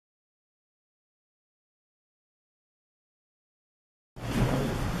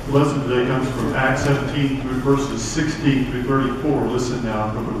The lesson today comes from Acts 17 through verses 16 through 34. Listen now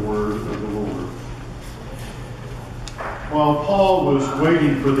for the word of the Lord. While Paul was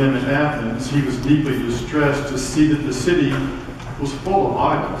waiting for them in Athens, he was deeply distressed to see that the city was full of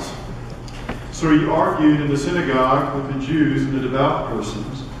idols. So he argued in the synagogue with the Jews and the devout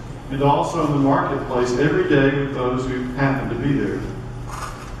persons, and also in the marketplace every day with those who happened to be there.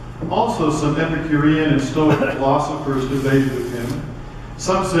 Also some Epicurean and Stoic philosophers debated with him.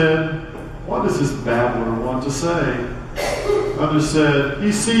 Some said, "What does this babbler want to say?" Others said,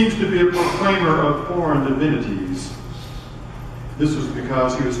 "He seems to be a proclaimer of foreign divinities." This was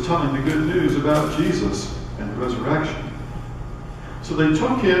because he was telling the good news about Jesus and the resurrection. So they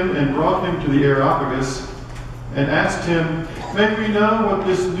took him and brought him to the Areopagus and asked him, "May we know what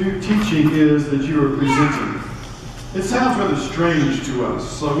this new teaching is that you are presenting? It sounds rather strange to us,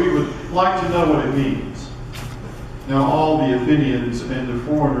 so we would like to know what it means." Now all the Athenians and the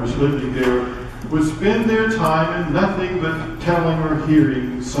foreigners living there would spend their time in nothing but telling or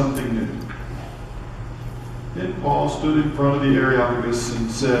hearing something new. Then Paul stood in front of the Areopagus and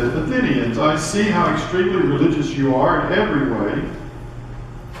said, "Athenians, I see how extremely religious you are in every way.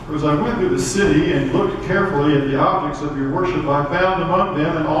 For as I went through the city and looked carefully at the objects of your worship, I found among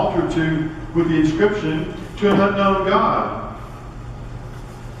them an altar with the inscription, 'To an unknown God.'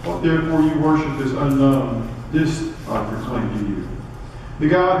 What therefore you worship is unknown. This I proclaim to you. The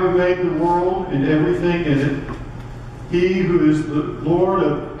God who made the world and everything in it, he who is the Lord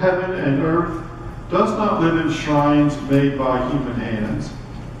of heaven and earth, does not live in shrines made by human hands,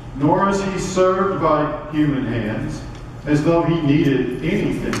 nor is he served by human hands, as though he needed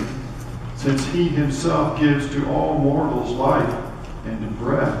anything, since he himself gives to all mortals life and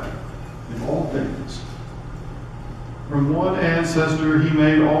breath in all things. From one ancestor he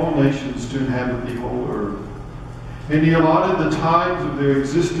made all nations to inhabit the whole earth, and he allotted the times of their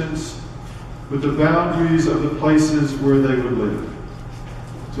existence with the boundaries of the places where they would live,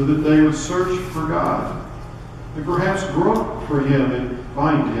 so that they would search for God, and perhaps grope for him and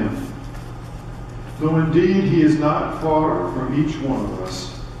find him. Though indeed he is not far from each one of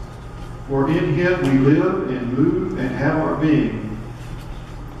us. For in him we live and move and have our being.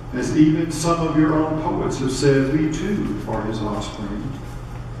 As even some of your own poets have said, we too are his offspring.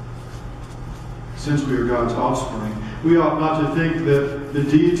 Since we are God's offspring, we ought not to think that the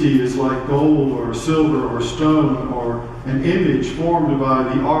deity is like gold or silver or stone or an image formed by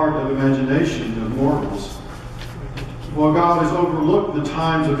the art of imagination of mortals. While God has overlooked the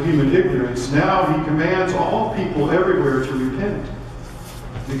times of human ignorance, now he commands all people everywhere to repent,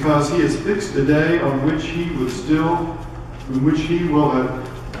 because he has fixed a day on which he will have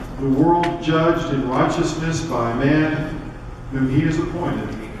the world judged in righteousness by a man whom he has appointed.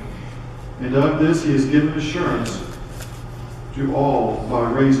 And of this he has given assurance to all by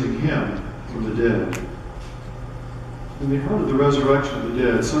raising him from the dead. When they heard of the resurrection of the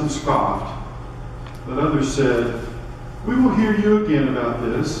dead, some scoffed, but others said, "We will hear you again about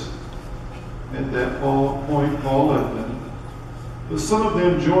this." At that point, Paul left them. But some of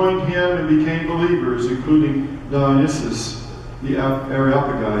them joined him and became believers, including Dionysius the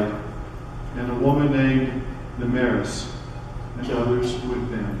Areopagite and a woman named Damaris, and others with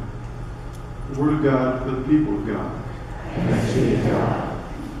them. The word of God for the people of God. Thanks be to God.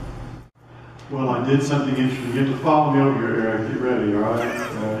 Well, I did something interesting. You have to follow me over here, Eric. Get ready, all right?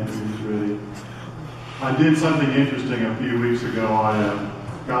 All right, he's ready. I did something interesting a few weeks ago. I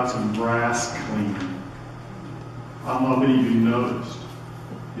got some brass cleaning. I don't know if any of you noticed.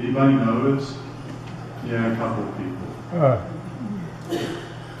 Anybody notice? Yeah, a couple of people.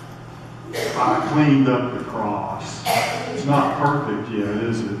 I cleaned up the cross. It's not perfect yet,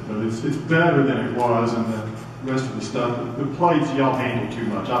 is it? But it's better than it was, and the rest of the stuff. The plates, y'all handle too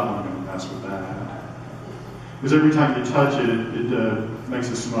much. I'm not going to mess with that. Because every time you touch it, it makes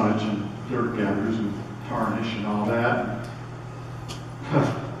a smudge, and dirt gathers, and tarnish, and all that.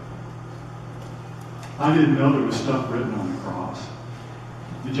 I didn't know there was stuff written on the cross.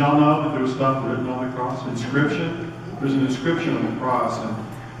 Did y'all know that there was stuff written on the cross? Inscription? There's an inscription on the cross, and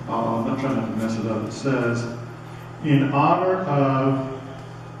I'm not trying not to mess it up. It says, "In honor of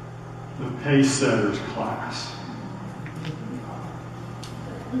the pace setters class."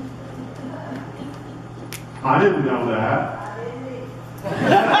 I didn't know that.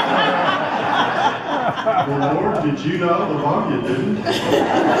 Well, Lord, did you know? The Lord, you didn't.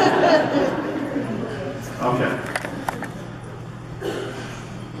 Okay.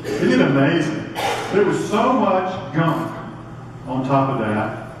 Isn't it amazing? There was so much gunk on top of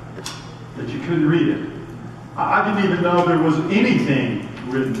that you couldn't read it. I didn't even know there was anything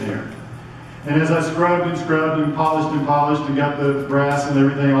written there. And as I scrubbed and polished and got the brass and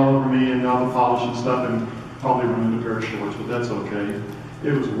everything all over me and all the polish and stuff, and probably ruined a pair of shorts, but that's okay.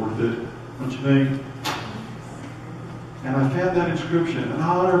 It was worth it, don't you think? And I found that inscription in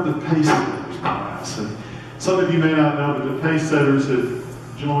honor of the pace setters class. And some of you may not know that the pace setters have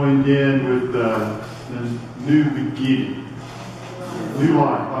joined in with the New Beginning. New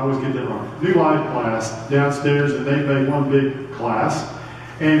Life, I always get that wrong. New Life class downstairs, and they made one big class.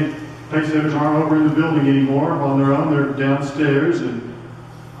 And pace setters aren't over in the building anymore on their own, they're downstairs. And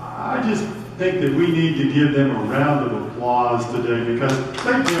I just think that we need to give them a round of applause today because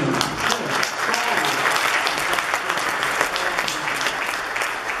they've been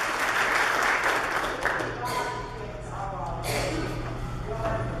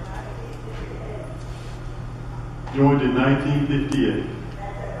joined in 1958.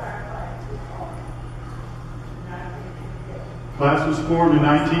 Class was formed in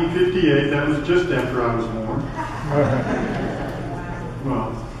 1958. That was just after I was born.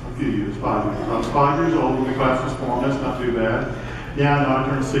 Well, a few years, 5 years. I was 5 years old when the class was formed. That's not too bad. Yeah, I know I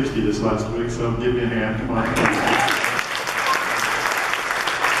turned 60 this last week, so give me a hand. Come on. 6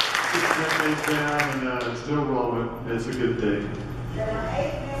 decades down and still rolling. It's a good day. There are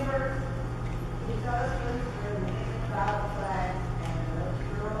 8 members. His husband and the Bible class, and the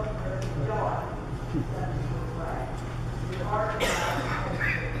girl or the daughter.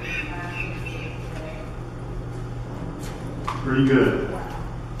 Pretty good.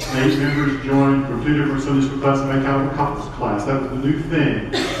 8 members joined from 2 different Sunday school classes and make out of a couples class. That was the new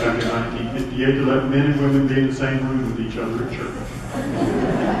thing back in 1958 to let men and women be in the same room with each other at church.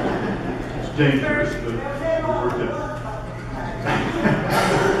 It's dangerous, but it worked out.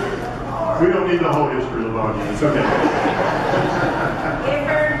 We don't need the whole history of the body. It's okay.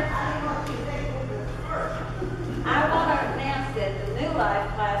 I want to announce that the New Life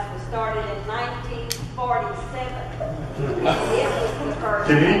class was started in 1947. This was the first.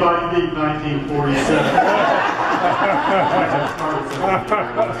 Can anybody beat 1947?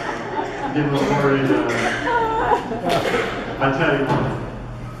 Give a story. I tell you what.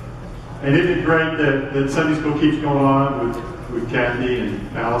 And isn't it great that Sunday school keeps going on with Kathy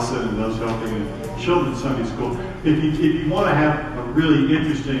and Allison and those helping in children's Sunday school. If you want to have a really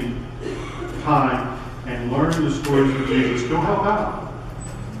interesting time and learn the stories of Jesus, go help out.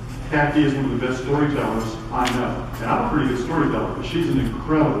 Kathy is one of the best storytellers I know. And I'm a pretty good storyteller, but she's an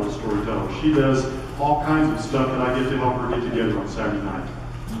incredible storyteller. She does all kinds of stuff that I get to help her get together on Saturday night.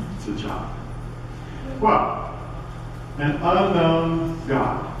 It's a job. Well, an unknown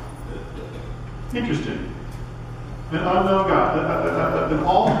God. Interesting. An unknown God. An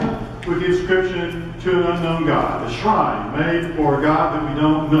altar with the inscription to an unknown God. A shrine made for a God that we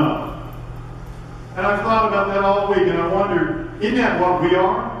don't know. And I've thought about that all week, and I wondered, isn't that what we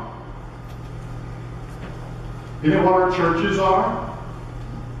are? Isn't it what our churches are?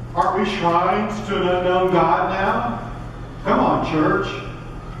 Aren't we shrines to an unknown God now? Come on, church.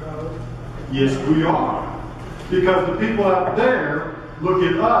 Yes, we are. Because the people out there look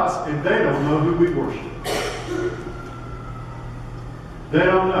at us and they don't know who we worship. They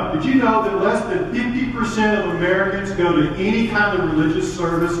don't know. Did you know that less than 50% of Americans go to any kind of religious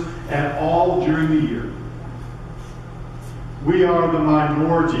service at all during the year? We are the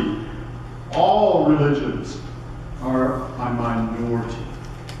minority. All religions are a minority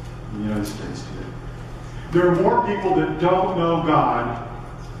in the United States today. There are more people that don't know God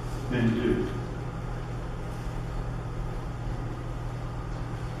than do.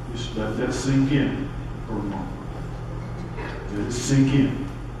 Just let that sink in for a moment. Let it sink in.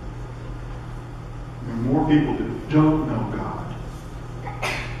 There are more people that don't know God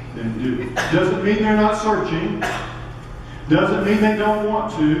than do. Doesn't mean they're not searching. Doesn't mean they don't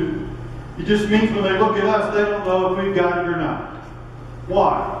want to. It just means when they look at us, they don't know if we've got it or not.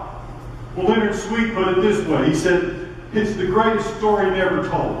 Why? Well, Leonard Sweet put it this way. He said, it's the greatest story never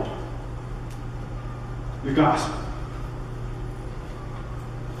told. The gospel.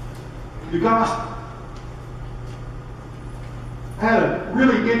 The gospel. I had a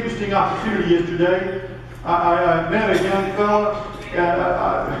really interesting opportunity yesterday. I met a young fella.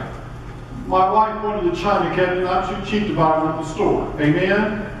 My wife wanted a china cabinet. I'm too cheap to buy one at the store.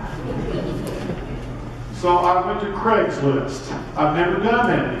 Amen? So I went to Craigslist. I've never done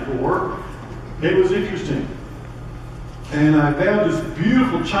that before. It was interesting. And I found this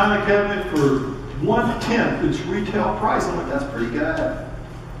beautiful china cabinet for 1/10 its retail price. I'm like, that's pretty good.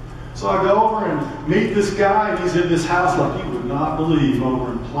 So I go over and meet this guy, and he's in this house like you would not believe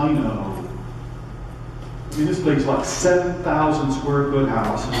over in Plano. I mean, this thing's like 7,000 square foot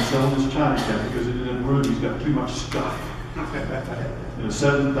house, and he's selling this china cabinet because in the room he's got too much stuff. in a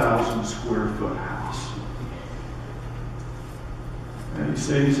 7,000 square foot house. And he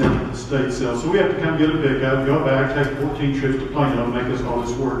said he's having the estate sale. So we have to come get a pickup, go back, take 14 trips to Plano, make us all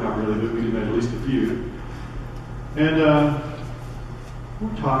this work. Not really, but we made at least a few. And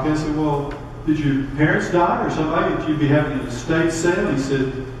we're talking. I said, well, did your parents die or somebody that you'd be having an estate sale? He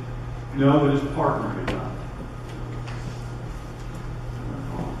said, no, but his partner had died.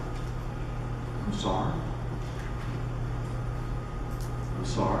 I'm sorry. I'm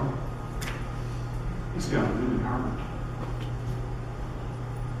sorry. This got really hurt.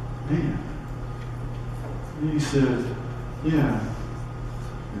 Man. And he said, yeah.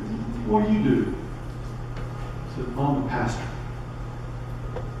 What do you do? I said, I'm a pastor.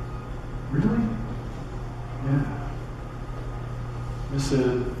 Really? Yeah. I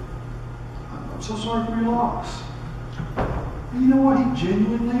said, I'm so sorry for your loss. And you know what? He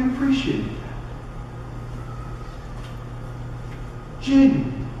genuinely appreciated that.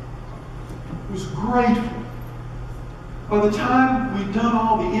 Genuinely. Was grateful. By the time we'd done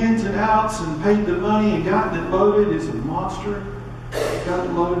all the ins and outs and paid the money and gotten it loaded, it's a monster. Got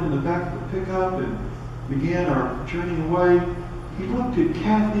it loaded in the back of the pickup and began our journey away. He looked at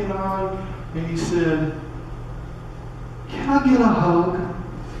Kathy and I and he said, can I get a hug?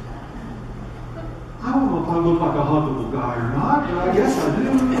 I don't know if I look like a huggable guy or not, but I guess I do.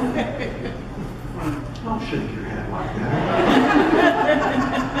 Don't shake your head like that.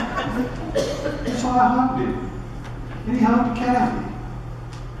 So I hugged him. And he hugged Kathy.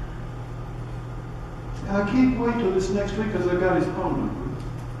 And I can't wait till this next week because I got his phone number.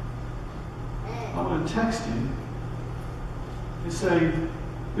 I'm going to text him and say,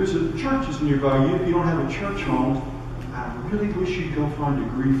 there's a church that's nearby you. If you don't have a church home, I really wish you'd go find a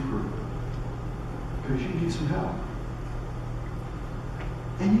grief group because you need some help.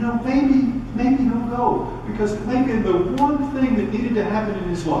 And you know, maybe he'll go because maybe the one thing that needed to happen in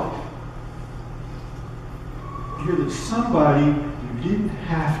his life, hear that somebody you didn't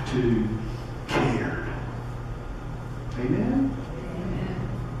have to cared. Amen?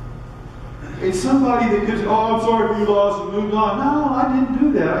 It's somebody that could say, oh, I'm sorry for your loss and moved on. No, I didn't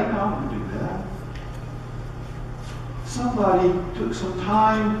do that. I know I didn't do that. Somebody took some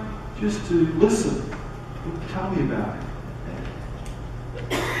time just to listen. Tell me about it.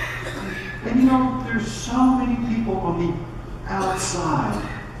 And you know, there's so many people on the outside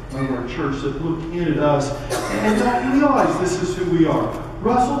of our church that look in at us and don't realize this is who we are.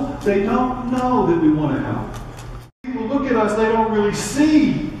 Russell, they don't know that we want to help. People look at us, they don't really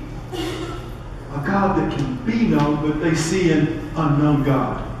see a God that can be known, but they see an unknown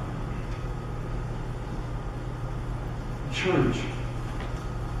God. Church,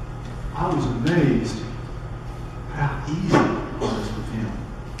 I was amazed at how easy it was with him.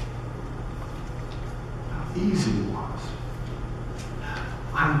 How easy it was.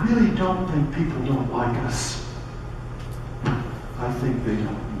 I really don't think people don't like us. I think they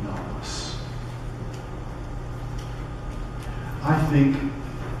don't know us. I think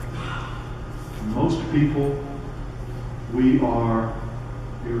for most people, we are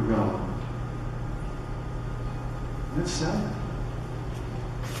irrelevant. That's sad.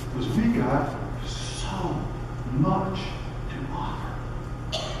 Because we got so much to offer.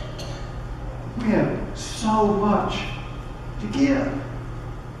 We have so much to give.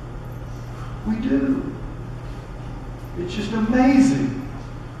 We do. It's just amazing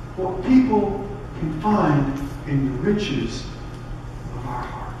what people can find in the riches of our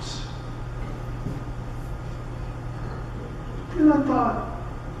hearts. And I thought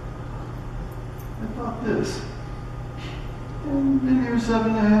this. I've been here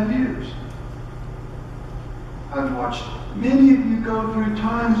 7.5 years. I've watched many of you go through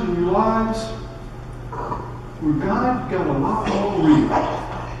times in your lives where God got a lot more real.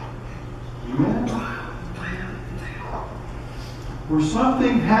 Amen? Where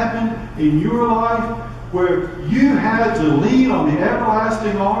something happened in your life where you had to lean on the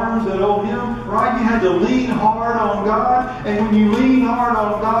everlasting arms that old hymn, right? You had to lean hard on God, and when you lean hard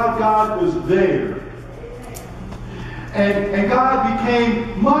on God, God was there. And God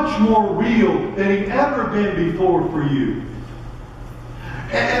became much more real than He'd ever been before for you.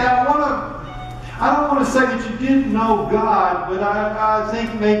 And I don't want to say that you didn't know God, but I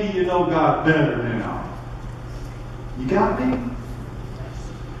think maybe you know God better now. You got me?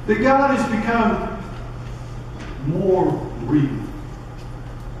 That God has become more real.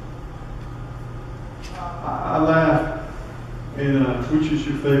 I laugh. And which is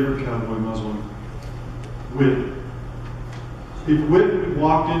your favorite cowboy Muslim? Whitman. If Whitman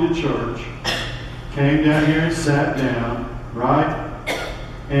walked into church, came down here and sat down, right?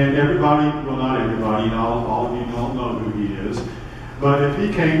 And everybody, well, not everybody, all of you don't know who he is, But if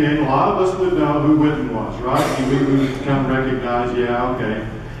he came in, a lot of us would know who Whitten was, right? And we would kind of recognize, yeah, okay.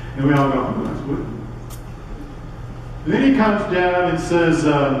 And we all go, oh, that's Whitten. And then he comes down and says,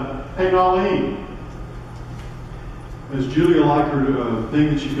 hey, Nolene, does Julia like her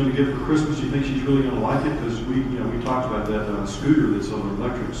thing that she's going to get for Christmas? Do you think she's really going to like it? Because we talked about that scooter that's an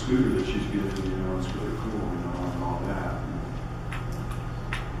electric scooter that she's getting. It's really cool, and all that.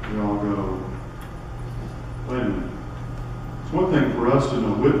 We all go, wait a minute. It's one thing for us to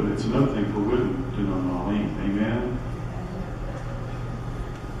know Whitten. It's another thing for Whitten to know Nolene. Amen.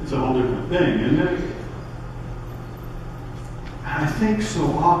 It's a whole different thing, isn't it? I think so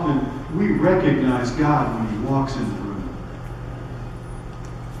often we recognize God when He walks in the room.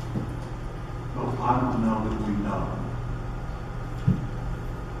 Oh, I don't know that we know Him.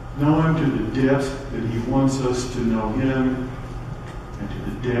 Know Him to the depths that He wants us to know Him, and to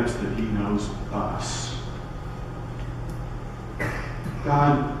the depths that He knows us.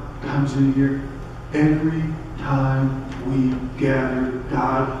 God comes in here every time we gather.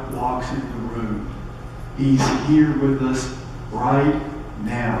 God walks in the room. He's here with us right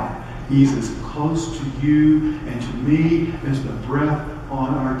now. He's as close to you and to me as the breath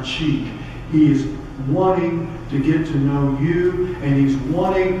on our cheek. He is wanting to get to know you, and He's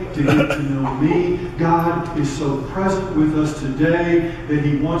wanting to get to know me. God is so present with us today that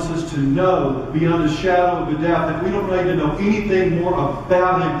He wants us to know beyond a shadow of a doubt that we don't need to know anything more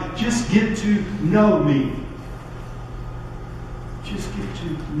about Him. Just get to know me. Just get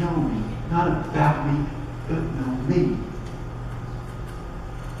to know me. Not about me, but know me.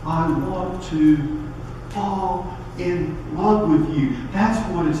 I want to fall in love with you. That's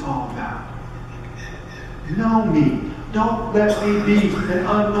what it's all about. Know me. Don't let me be an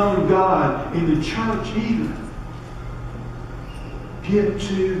unknown God in the church either. Get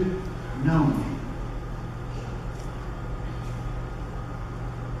to know me.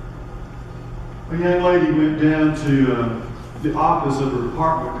 A young lady went down to the office of her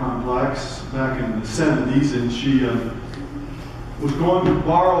apartment complex back in the 70s, and she was going to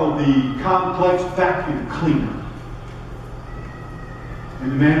borrow the complex vacuum cleaner.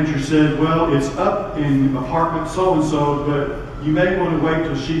 And the manager said, well, it's up in apartment so-and-so, but you may want to wait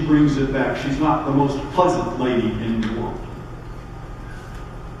till she brings it back. She's not the most pleasant lady in the world.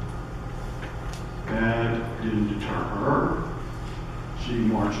 That didn't deter her. She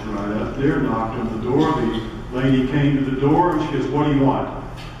marched right up there, knocked on the door. The lady came to the door, and she goes, what do you want?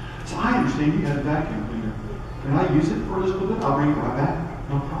 So I understand you had a vacuum cleaner. Can I use it for a little bit? I'll bring it right back.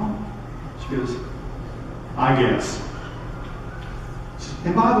 No problem. She goes, I guess.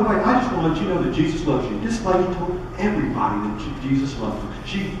 And by the way, I just want to let you know that Jesus loves you. This lady told everybody that Jesus loved them.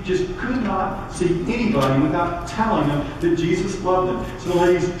 She just could not see anybody without telling them that Jesus loved them. So the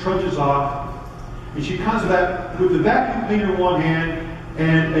lady trudges off, and she comes back with the vacuum cleaner in one hand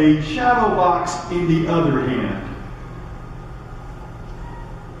and a shadow box in the other hand.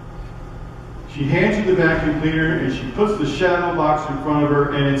 She hands you the vacuum cleaner, and she puts the shadow box in front of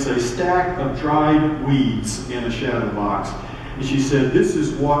her, and it's a stack of dried weeds in a shadow box. And she said, this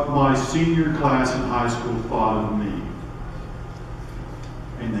is what my senior class in high school thought of me.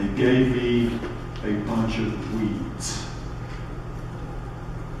 And they gave me a bunch of weeds.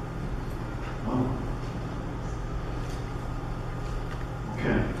 Oh.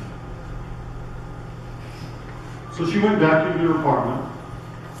 Okay. So she went back into her apartment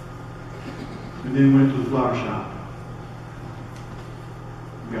and then went to the flower shop.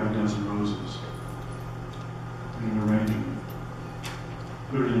 Got a dozen roses and arranged them.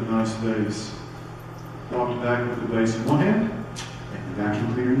 Put it in a nice vase. Walked back with the vase in one hand and the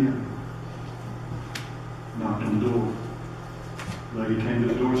vacuum cleaner in the other. Knocked on the door. The lady came to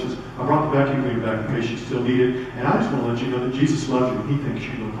the door and says, I brought the vacuum cleaner back in case you still need it. And I just want to let you know that Jesus loves you and He thinks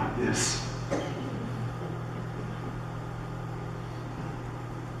you look like this.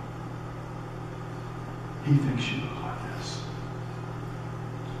 He thinks you look like this.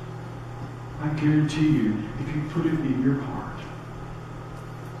 I guarantee you, if you put it in your heart,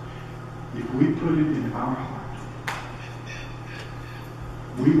 if we put it in our heart,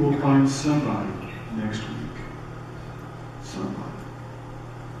 we will find somebody next week. Somebody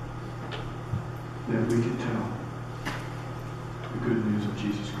that we can tell the good news of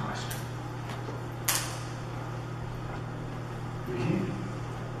Jesus Christ. We can.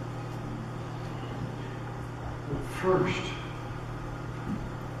 But first,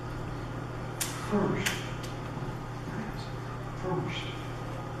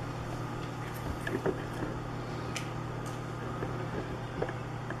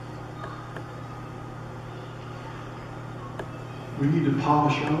 we need to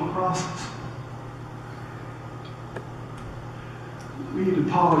polish our crosses.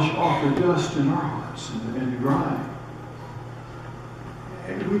 polish off the dust in our hearts and the grime.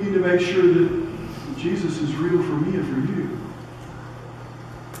 And we need to make sure that Jesus is real for me and for you.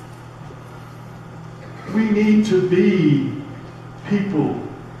 We need to be people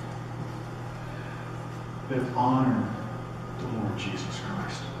that honor the Lord Jesus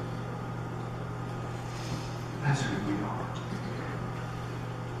Christ. That's who we are.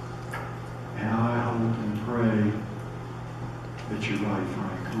 And I hope and pray that you're right,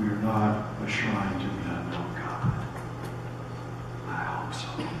 Frank. We are not a shrine to the unknown God. I hope so.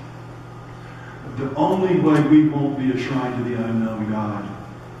 The only way we won't be a shrine to the unknown God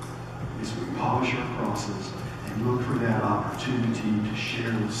is we polish our crosses and look for that opportunity to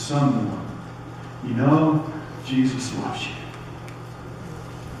share with someone. You know, Jesus loves you.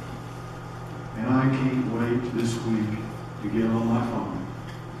 And I can't wait this week to get on my phone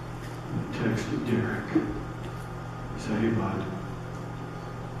and text Derek and say, hey, bud,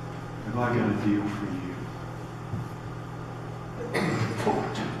 have I got a deal for you? Look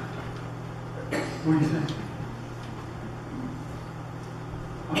forward to it. What do you think?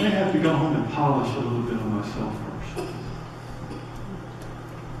 I may have to go home and polish a little bit on myself first.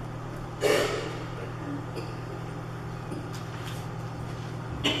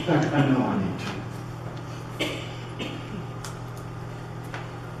 In fact, I know I need to.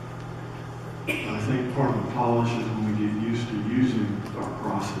 But I think part of the polish is when we get used to using our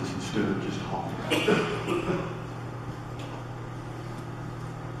crosses instead of just hauling it.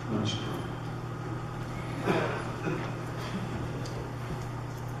 Let's pray.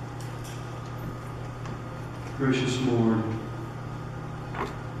 Gracious Lord,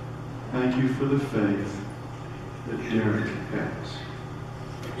 thank you for the faith that Derek has.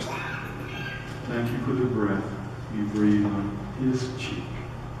 Thank you for the breath you breathe on his cheek.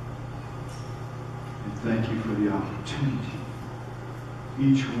 And thank you for the opportunity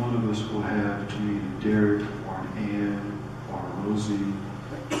each one of us will have to meet a Derek or an Ann or a Rosie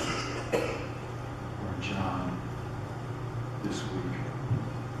or a John this week.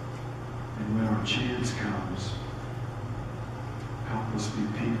 And when our chance comes, help us be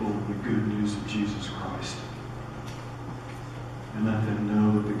people of the good news of Jesus Christ. And let them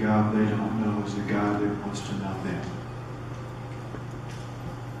know that the God they don't know is the God that wants to know them.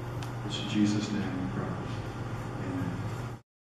 It's in Jesus' name we pray.